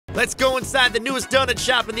Let's go inside the newest donut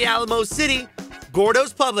shop in the Alamo City,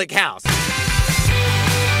 Gourdough's Public House.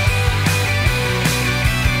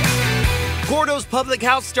 Gourdough's Public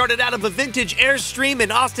House started out of a vintage Airstream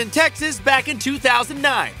in Austin, Texas back in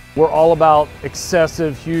 2009. We're all about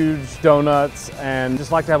excessive, huge donuts and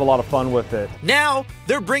just like to have a lot of fun with it. Now,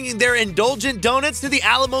 they're bringing their indulgent donuts to the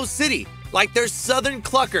Alamo City, like their Southern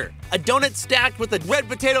Clucker, a donut stacked with a red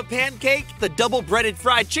potato pancake, the double breaded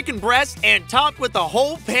fried chicken breast, and topped with a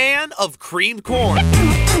whole pan of creamed corn.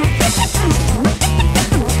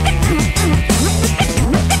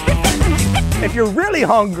 If you're really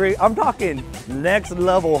hungry, I'm talking next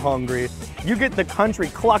level hungry, you get the country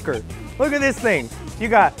clucker. Look at this thing. You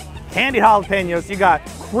got candied jalapenos, you got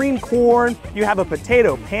creamed corn, you have a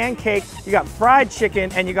potato pancake, you got fried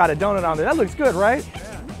chicken, and you got a donut on there. That looks good, right?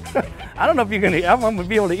 Yeah. I don't know if I'm gonna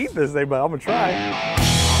be able to eat this thing, but I'm gonna try.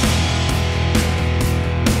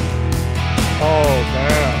 Oh,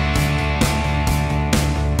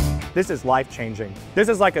 man. This is life-changing. This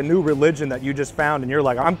is like a new religion that you just found and you're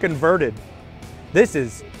like, I'm converted. This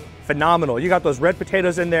is phenomenal. You got those red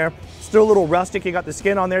potatoes in there, still a little rustic. You got the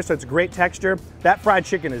skin on there, so it's great texture. That fried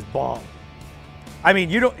chicken is bomb. I mean,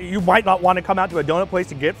 you might not want to come out to a donut place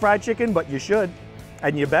to get fried chicken, but you should,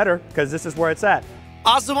 and you better, because this is where it's at.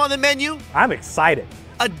 Also on the menu, I'm excited.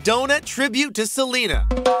 A donut tribute to Selena.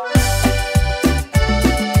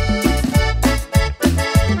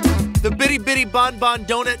 The Bitty Bitty Bon Bon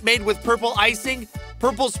donut made with purple icing,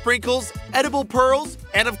 purple sprinkles, edible pearls,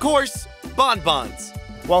 and of course, bonbons.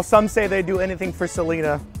 Well, some say they do anything for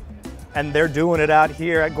Selena, and they're doing it out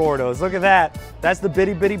here at Gourdough's. Look at that. That's the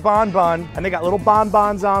Bitty Bitty Bon Bon, and they got little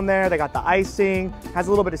bonbons on there. They got the icing, has a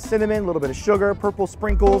little bit of cinnamon, a little bit of sugar, purple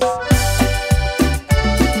sprinkles.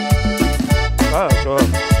 Oh, good.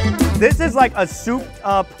 This is like a souped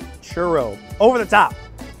up churro. Over the top.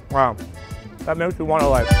 Wow. That makes me want to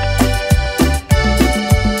like...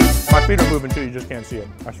 My feet are moving too, you just can't see it,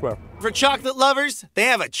 I swear. For chocolate lovers, they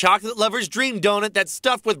have a chocolate lover's dream donut that's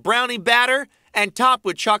stuffed with brownie batter and topped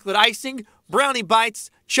with chocolate icing, brownie bites,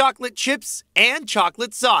 chocolate chips, and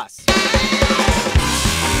chocolate sauce.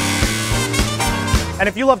 And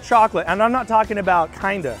if you love chocolate, and I'm not talking about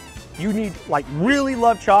kinda, you need like really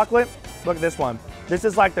love chocolate, look at this one. This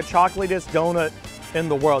is like the chocolatiest donut in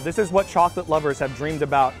the world. This is what chocolate lovers have dreamed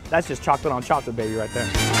about. That's just chocolate on chocolate, baby, right there.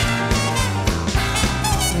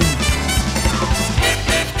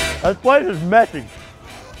 This place is messy.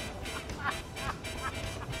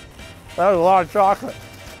 That was a lot of chocolate.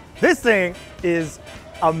 This thing is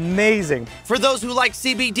amazing. For those who like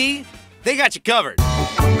CBD, they got you covered.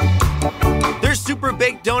 Their super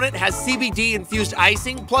baked donut has CBD infused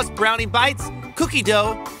icing plus brownie bites, cookie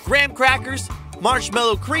dough, graham crackers,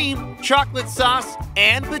 marshmallow cream, chocolate sauce,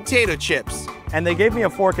 and potato chips. And they gave me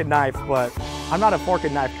a fork and knife, but I'm not a fork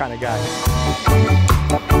and knife kind of guy.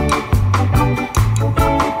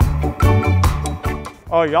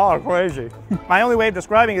 Oh, y'all are crazy. My only way of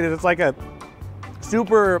describing it is it's like a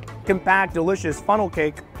super compact, delicious funnel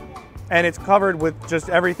cake, and it's covered with just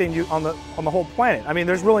everything on the whole planet. I mean,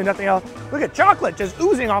 there's really nothing else. Look at chocolate just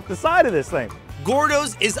oozing off the side of this thing.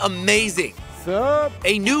 Gourdough's is amazing. Sup?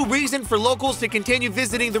 A new reason for locals to continue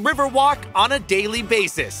visiting the Riverwalk on a daily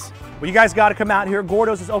basis. Well, you guys got to come out here.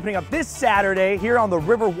 Gourdough's is opening up this Saturday here on the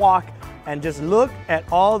Riverwalk. And just look at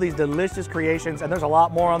all these delicious creations, and there's a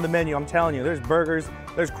lot more on the menu, I'm telling you. There's burgers,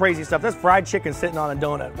 there's crazy stuff. There's fried chicken sitting on a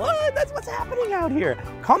donut. What? That's what's happening out here.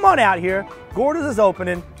 Come on out here. Gourdough's is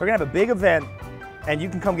opening. We're gonna have a big event, and you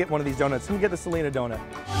can come get one of these donuts. Come get the Selena donut.